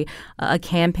theory a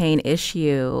campaign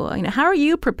issue. How are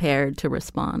you prepared to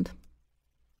respond?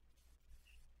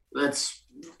 That's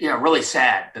really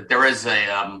sad that there is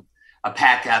a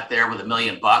PAC out there with $1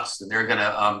 million, and they're going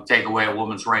to take away a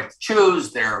woman's right to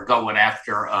choose. They're going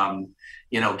after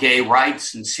gay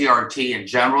rights and CRT in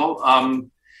general.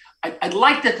 I'd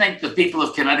like to think the people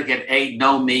of Connecticut,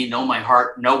 know me, know my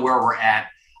heart, know where we're at.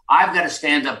 I've got to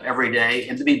stand up every day.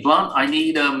 And to be blunt, I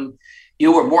need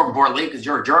you, or more importantly, because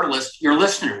you're a journalist, your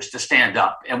listeners to stand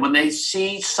up. And when they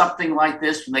see something like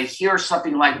this, when they hear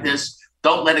something like this,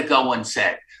 don't let it go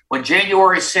unsaid. When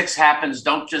January 6th happens,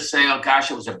 don't just say, oh,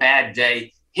 gosh, it was a bad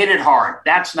day. Hit it hard.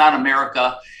 That's not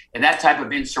America. And that type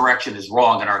of insurrection is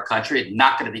wrong in our country. It's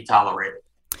not going to be tolerated.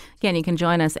 Again, you can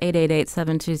join us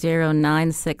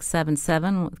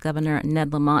 888-720-9677 with Governor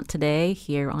Ned Lamont today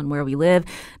here on Where We Live.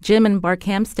 Jim in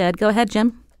Barkhamsted. Go ahead,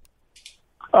 Jim.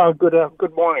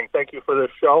 Good morning. Thank you for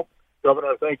this show.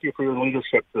 Governor, thank you for your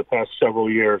leadership for the past several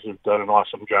years. You've done an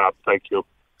awesome job. Thank you.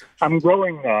 I'm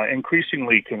growing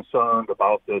increasingly concerned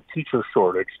about the teacher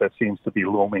shortage that seems to be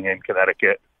looming in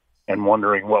Connecticut and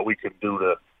wondering what we can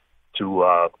do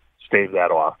to stave that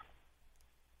off.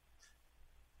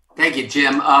 Thank you,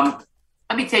 Jim.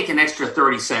 Let me take an extra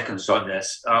 30 seconds on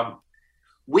this.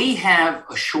 We have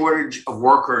a shortage of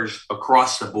workers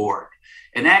across the board,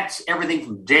 and that's everything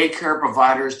from daycare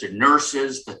providers to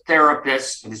nurses to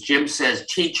therapists, and as Jim says,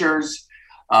 teachers,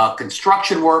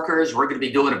 construction workers. We're going to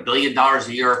be doing $1 billion a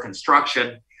year of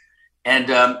construction.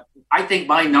 And I think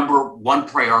my number one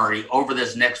priority over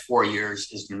this next 4 years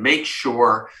is to make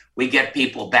sure we get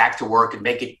people back to work and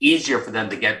make it easier for them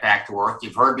to get back to work.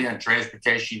 You've heard me on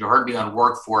transportation. You heard me on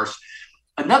workforce.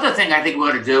 Another thing I think we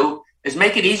want to do is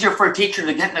make it easier for a teacher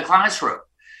to get in the classroom.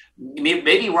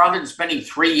 Maybe rather than spending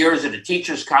 3 years at a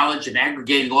teacher's college and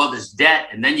aggregating all this debt,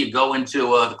 and then you go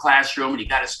into the classroom and you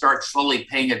got to start slowly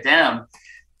paying it down,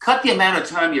 cut the amount of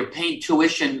time you're paying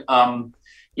tuition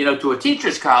to a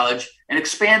teacher's college and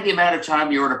expand the amount of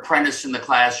time you're an apprentice in the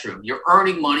classroom. You're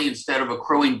earning money instead of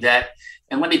accruing debt.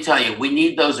 And let me tell you, we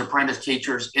need those apprentice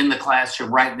teachers in the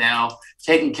classroom right now,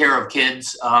 taking care of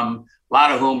kids, a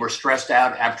lot of whom are stressed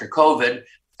out after COVID.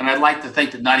 And I'd like to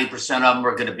think that 90% of them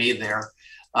are going to be there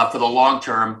for the long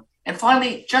term. And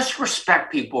finally, just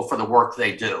respect people for the work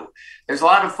they do. There's a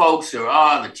lot of folks who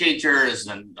are, the teachers,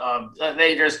 and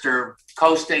they just are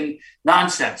coasting.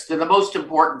 Nonsense. They're the most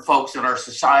important folks in our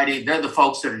society. They're the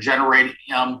folks that are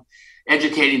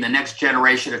educating the next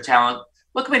generation of talent.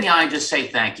 Look them in the eye and just say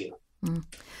thank you.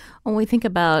 When we think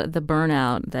about the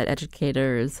burnout that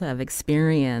educators have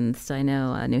experienced, I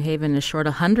know New Haven is short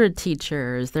 100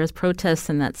 teachers. There's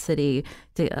protests in that city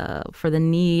for the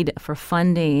need for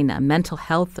funding, mental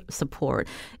health support.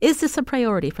 Is this a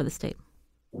priority for the state?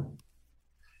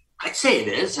 I'd say it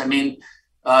is. I mean,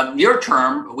 near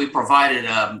term, we provided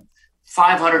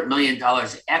 $500 million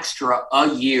extra a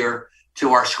year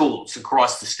to our schools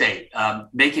across the state,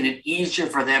 making it easier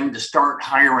for them to start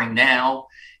hiring now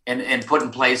and put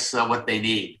in place what they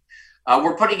need.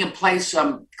 We're putting in place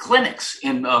clinics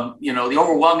in the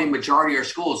overwhelming majority of our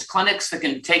schools, clinics that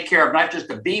can take care of not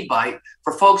just a bee bite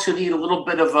for folks who need a little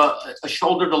bit of a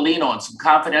shoulder to lean on, some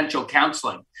confidential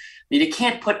counseling. I mean, you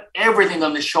can't put everything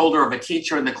on the shoulder of a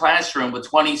teacher in the classroom with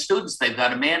 20 students they've got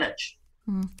to manage.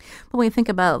 When we think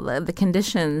about the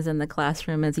conditions in the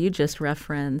classroom, as you just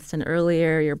referenced, and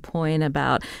earlier your point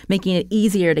about making it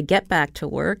easier to get back to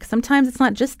work, sometimes it's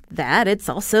not just that, it's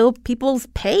also people's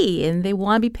pay, and they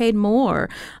want to be paid more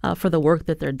for the work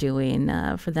that they're doing,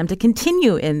 for them to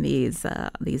continue in these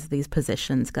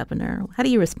positions, Governor. How do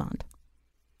you respond?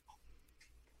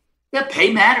 Yeah,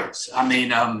 pay matters. I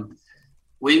mean,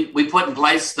 we put in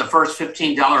place the first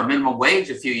 $15 minimum wage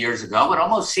a few years ago. It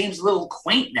almost seems a little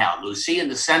quaint now, Lucy, in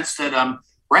the sense that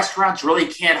restaurants really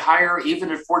can't hire even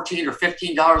at $14 or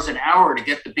 $15 an hour to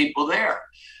get the people there.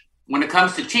 When it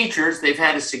comes to teachers, they've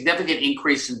had a significant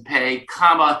increase in pay,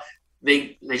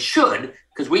 they should,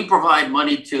 because we provide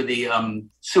money to the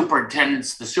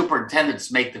superintendents. The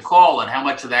superintendents make the call on how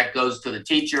much of that goes to the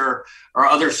teacher or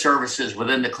other services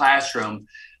within the classroom.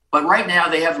 But right now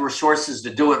they have the resources to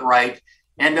do it right.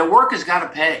 And the work has got to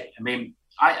pay. I mean,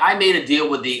 I made a deal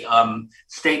with the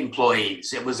state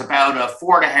employees. It was about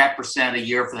 4.5% a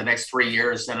year for the next 3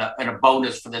 years and a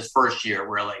bonus for this first year,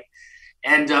 really.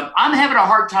 And I'm having a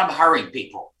hard time hiring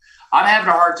people. I'm having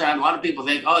a hard time. A lot of people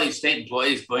think, oh, these state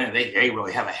employees, they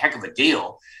really have a heck of a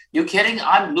deal. You kidding?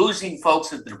 I'm losing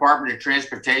folks at the Department of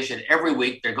Transportation every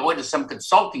week. They're going to some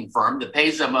consulting firm that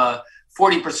pays them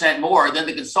 40% more. Then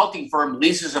the consulting firm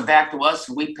leases them back to us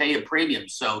and we pay a premium.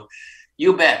 So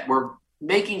you bet we're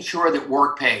making sure that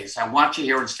work pays. I want you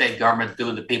here in state government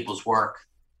doing the people's work.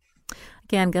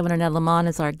 Again, Governor Ned Lamont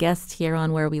is our guest here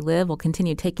on Where We Live. We'll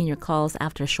continue taking your calls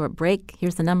after a short break.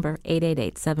 Here's the number,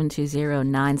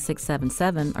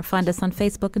 888-720-9677, or find us on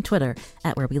Facebook and Twitter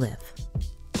at Where We Live.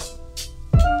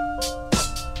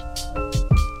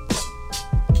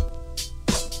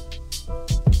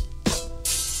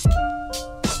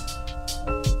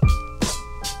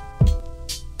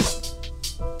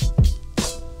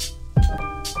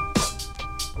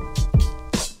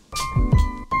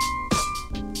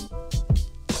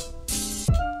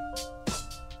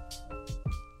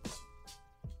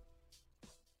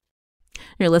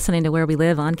 You're listening to Where We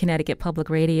Live on Connecticut Public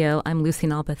Radio. I'm Lucy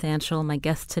Nalpathanchel. My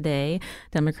guest today,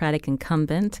 Democratic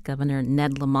incumbent Governor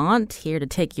Ned Lamont, here to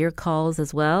take your calls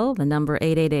as well. The number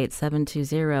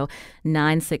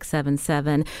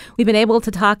 888-720-9677. We've been able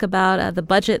to talk about the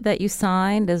budget that you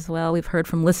signed as well. We've heard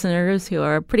from listeners who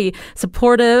are pretty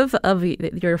supportive of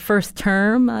your first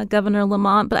term, Governor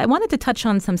Lamont. But I wanted to touch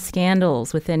on some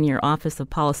scandals within your Office of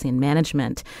Policy and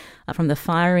Management. From the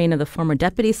firing of the former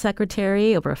deputy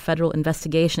secretary over a federal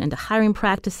investigation into hiring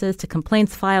practices to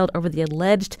complaints filed over the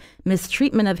alleged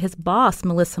mistreatment of his boss,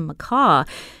 Melissa McCaw.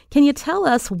 Can you tell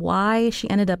us why she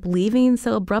ended up leaving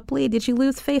so abruptly? Did you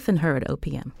lose faith in her at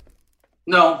OPM?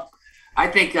 No, I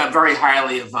think very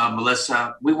highly of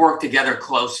Melissa. We worked together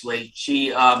closely.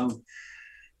 She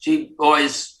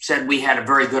always said we had a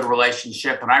very good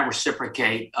relationship, and I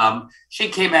reciprocate. She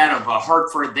came out of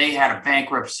Hartford. They had a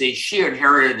bankruptcy. She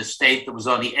inherited a state that was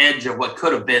on the edge of what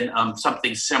could have been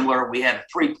something similar. We had a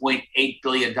 $3.8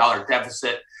 billion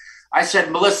deficit. I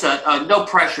said, Melissa, no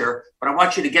pressure, but I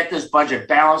want you to get this budget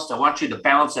balanced. I want you to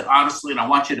balance it honestly, and I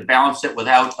want you to balance it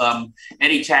without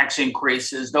any tax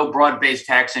increases, no broad-based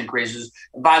tax increases.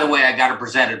 And by the way, I got it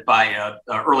presented by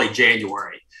early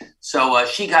January. So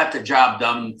she got the job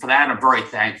done. For that, I'm very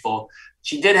thankful.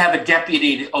 She did have a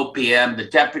deputy at OPM. The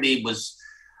deputy was,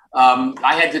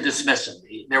 I had to dismiss him.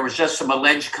 There was just some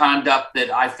alleged conduct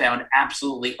that I found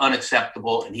absolutely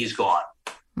unacceptable, and he's gone.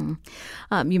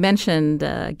 You mentioned,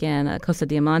 again, Costa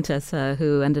Diamantes,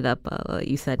 who ended up,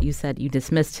 you said you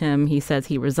dismissed him. He says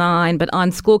he resigned. But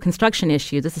on school construction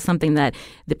issues, this is something that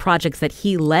the projects that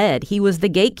he led, he was the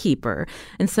gatekeeper.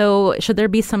 And so should there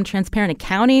be some transparent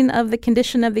accounting of the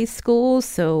condition of these schools?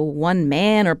 So no one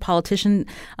man or politician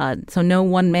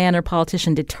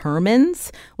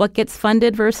determines what gets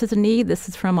funded versus a need? This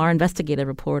is from our investigative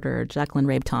reporter, Jacqueline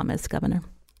Rabe Thomas, Governor.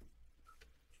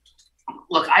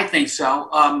 Look, I think so.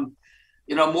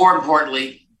 More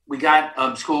importantly, we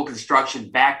got school construction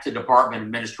back to Department of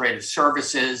Administrative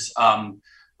Services.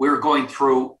 We were going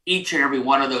through each and every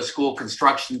one of those school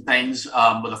construction things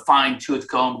with a fine-tooth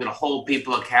comb, going to hold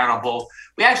people accountable.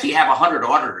 We actually have 100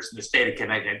 auditors in the state of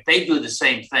Connecticut. They do the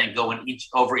same thing, going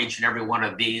over each and every one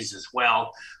of these as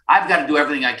well. I've got to do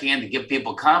everything I can to give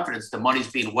people confidence the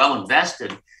money's being well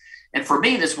invested. And for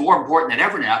me, that's more important than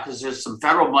ever now because there's some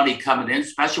federal money coming in,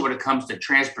 especially when it comes to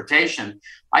transportation.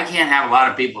 I can't have a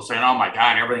lot of people saying, oh, my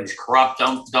God, everything's corrupt.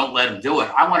 Don't let them do it.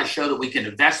 I want to show that we can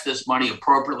invest this money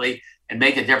appropriately and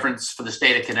make a difference for the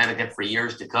state of Connecticut for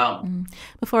years to come.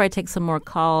 Before I take some more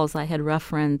calls, I had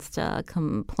referenced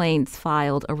complaints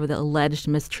filed over the alleged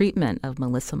mistreatment of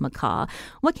Melissa McCaw.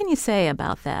 What can you say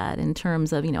about that in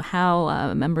terms of,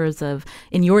 how members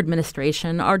in your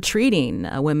administration are treating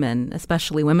women,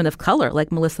 especially women of color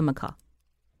like Melissa McCaw?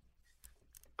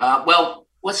 Well,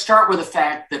 let's start with the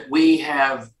fact that we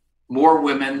have more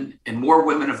women and more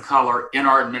women of color in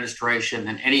our administration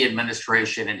than any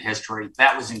administration in history.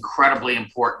 That was incredibly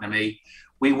important to me.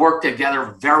 We work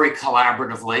together very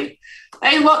collaboratively.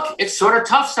 Hey, look, it's sort of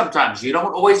tough sometimes. You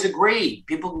don't always agree.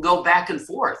 People can go back and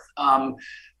forth.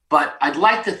 But I'd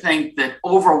like to think that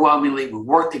overwhelmingly we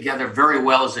work together very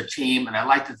well as a team. And I'd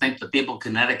like to think the people of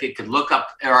Connecticut could look up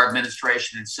at our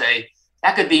administration and say,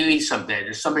 that could be me someday.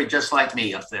 There's somebody just like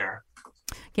me up there.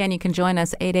 Again, you can join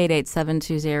us,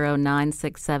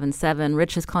 888-720-9677.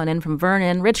 Rich is calling in from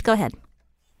Vernon. Rich, go ahead.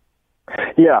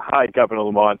 Yeah, hi, Governor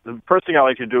Lamont. The first thing I'd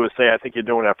like to do is say I think you're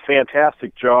doing a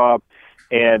fantastic job,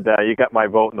 and you got my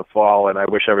vote in the fall, and I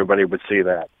wish everybody would see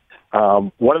that.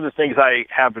 One of the things I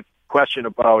have a question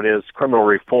about is criminal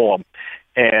reform,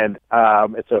 and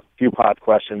it's a few-part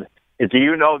question. Do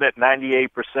you know that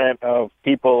 98% of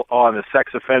people on the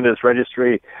sex offenders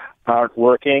registry aren't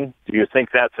working? Do you think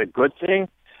that's a good thing?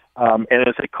 And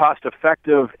is it cost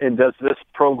effective? And does this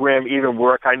program even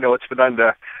work? I know it's been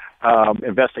under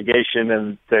investigation,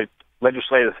 and the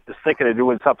legislature is thinking of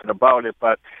doing something about it.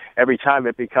 But every time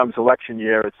it becomes election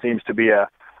year, it seems to be a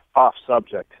off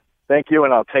subject. Thank you,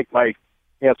 and I'll take my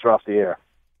answer off the air.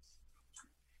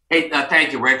 Hey,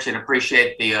 thank you, Rich, and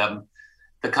appreciate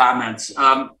the comments.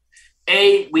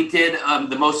 We did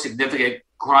the most significant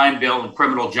crime bill and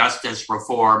criminal justice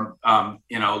reform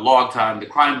in a long time. The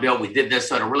crime bill, we did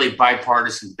this on a really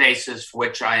bipartisan basis, for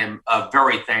which I am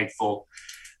very thankful.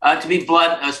 To be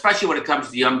blunt, especially when it comes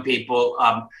to young people,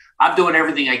 I'm doing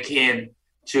everything I can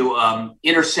to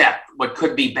intercept what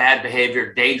could be bad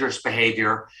behavior, dangerous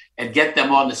behavior, and get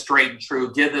them on the straight and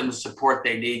true, give them the support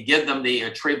they need, give them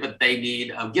the treatment they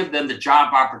need, give them the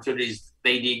job opportunities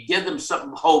they need, give them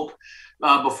some hope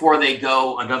before they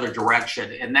go another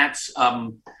direction. And that's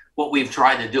what we've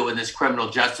tried to do in this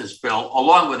criminal justice bill,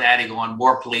 along with adding on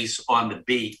more police on the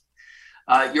beat.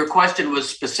 Your question was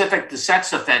specific to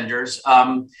sex offenders.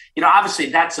 Obviously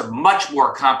that's a much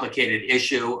more complicated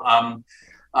issue.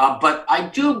 But I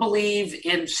do believe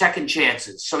in second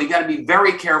chances. So you got to be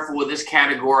very careful with this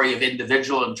category of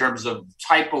individual in terms of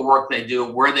type of work they do,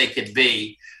 where they could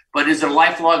be. But is it a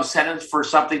lifelong sentence for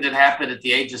something that happened at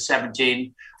the age of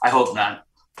 17? I hope not.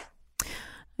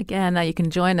 Again, you can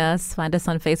join us. Find us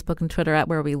on Facebook and Twitter at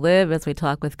Where We Live as we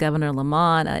talk with Governor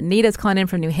Lamont. Nita's calling in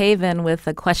from New Haven with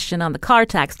a question on the car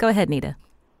tax. Go ahead, Nita.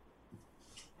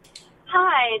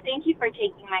 Hi, thank you for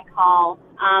taking my call.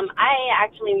 I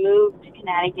actually moved to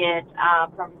Connecticut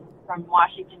from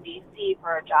Washington, D.C.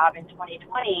 for a job in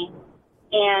 2020,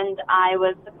 and I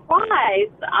was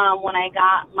surprised when I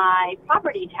got my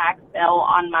property tax bill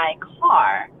on my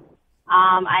car.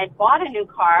 I had bought a new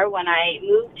car when I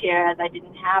moved here, as I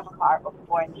didn't have a car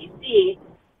before in D.C.,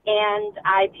 and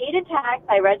I paid a tax,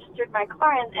 I registered my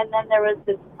car, and then there was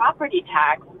this property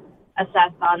tax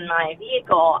assessed on my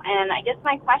vehicle. And I guess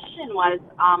my question was,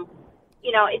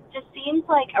 it just seems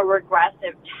like a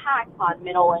regressive tax on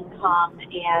middle income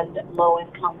and low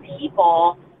income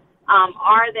people.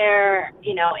 Are there,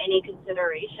 any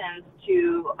considerations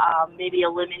to maybe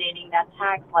eliminating that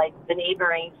tax, like the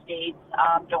neighboring states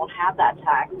don't have that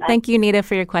tax? Thank you, Nita,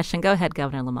 for your question. Go ahead,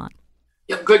 Governor Lamont.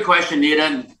 Yeah, good question, Nita.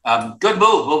 And good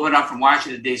move moving up from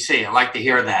Washington, D.C. I like to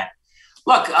hear that.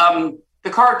 Look, the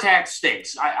car tax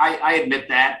stinks. I admit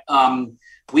that.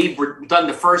 We've done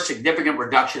the first significant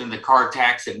reduction in the car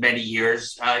tax in many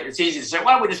years. It's easy to say,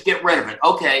 why don't we just get rid of it?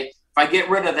 Okay, if I get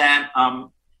rid of that,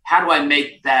 how do I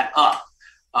make that up?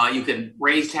 You can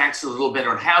raise taxes a little bit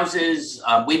on houses.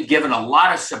 We've given a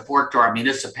lot of support to our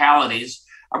municipalities.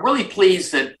 I'm really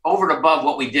pleased that over and above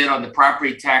what we did on the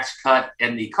property tax cut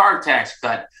and the car tax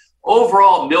cut,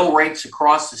 overall mill rates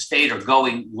across the state are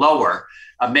going lower,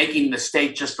 making the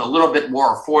state just a little bit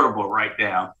more affordable right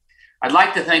now. I'd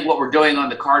like to think what we're doing on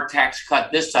the car tax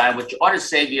cut this time, which ought to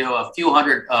save you a few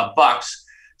hundred bucks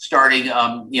starting,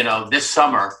 this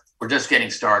summer. We're just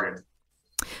getting started.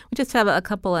 We just have a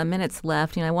couple of minutes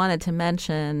left. I wanted to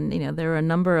mention, there are a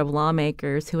number of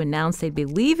lawmakers who announced they'd be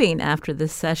leaving after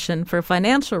this session for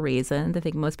financial reasons. I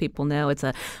think most people know it's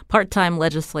a part-time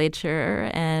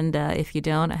legislature, and if you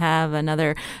don't have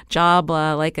another job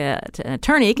like an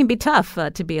attorney, it can be tough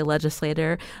to be a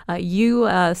legislator. You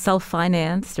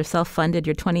self-financed or self-funded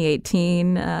your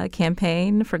 2018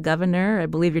 campaign for governor. I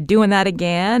believe you're doing that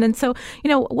again. And so,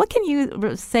 what can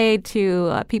you say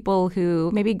to people who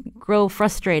maybe grow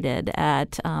frustrated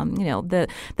at the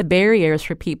barriers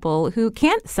for people who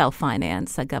can't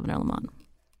self-finance, Governor Lamont?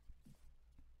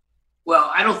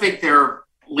 Well, I don't think they're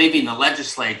leaving the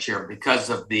legislature because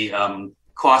of the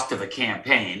cost of a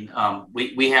campaign.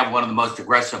 We have one of the most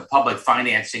aggressive public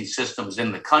financing systems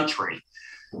in the country.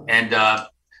 And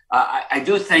I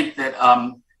do think that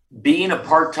being a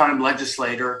part-time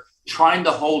legislator, trying to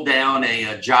hold down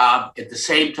a job at the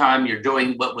same time you're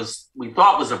doing what we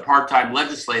thought was a part-time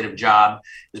legislative job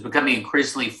is becoming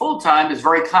increasingly full-time is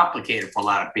very complicated for a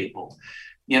lot of people.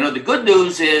 The good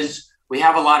news is we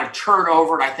have a lot of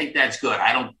turnover, and I think that's good.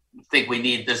 I don't think we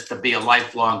need this to be a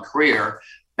lifelong career.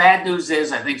 Bad news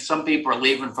is I think some people are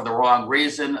leaving for the wrong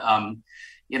reason.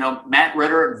 Matt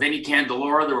Ritter and Vinnie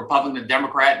Candelora, the Republican and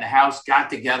Democrat in the House,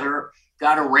 got together,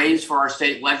 got a raise for our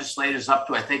state legislators up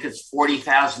to, I think it's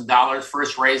 $40,000,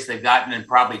 first raise they've gotten in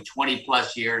probably 20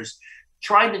 plus years,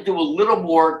 trying to do a little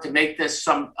more to make this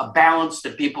a balance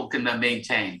that people can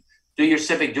maintain. Do your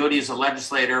civic duty as a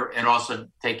legislator and also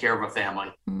take care of a family.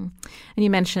 And you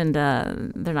mentioned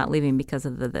they're not leaving because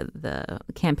of the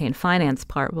campaign finance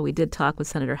part, but we did talk with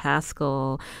Senator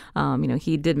Haskell.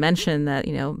 He did mention that,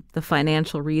 the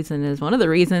financial reason is one of the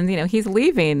reasons, he's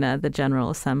leaving the General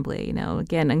Assembly.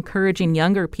 Again, encouraging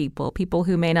younger people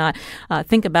who may not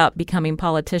think about becoming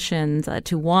politicians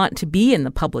to want to be in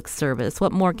the public service.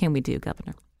 What more can we do,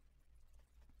 Governor?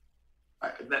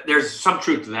 there's some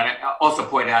truth to that. I also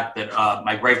point out that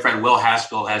my great friend Will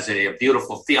Haskell has a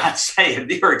beautiful fiance in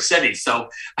New York City. So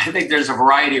I think there's a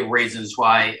variety of reasons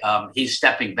why he's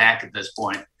stepping back at this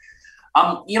point.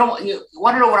 You want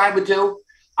to know what I would do?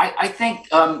 I think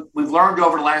we've learned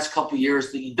over the last couple of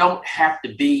years that you don't have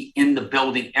to be in the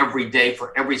building every day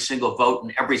for every single vote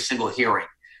and every single hearing.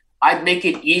 I'd make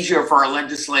it easier for our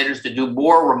legislators to do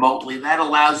more remotely. That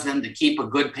allows them to keep a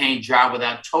good paying job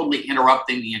without totally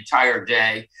interrupting the entire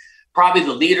day. Probably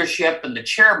the leadership and the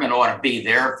chairman ought to be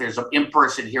there if there's an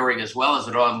in-person hearing as well as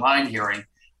an online hearing.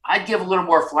 I'd give a little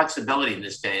more flexibility in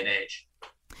this day and age.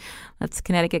 That's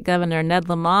Connecticut Governor Ned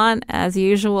Lamont. As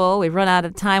usual, we've run out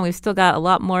of time. We've still got a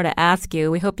lot more to ask you.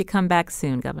 We hope you come back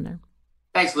soon, Governor.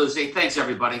 Thanks, Lucy. Thanks,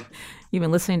 everybody. You've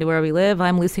been listening to Where We Live.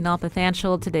 I'm Lucy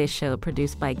Nalpathanchel. Today's show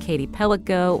produced by Katie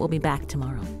Pellico. We'll be back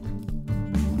tomorrow.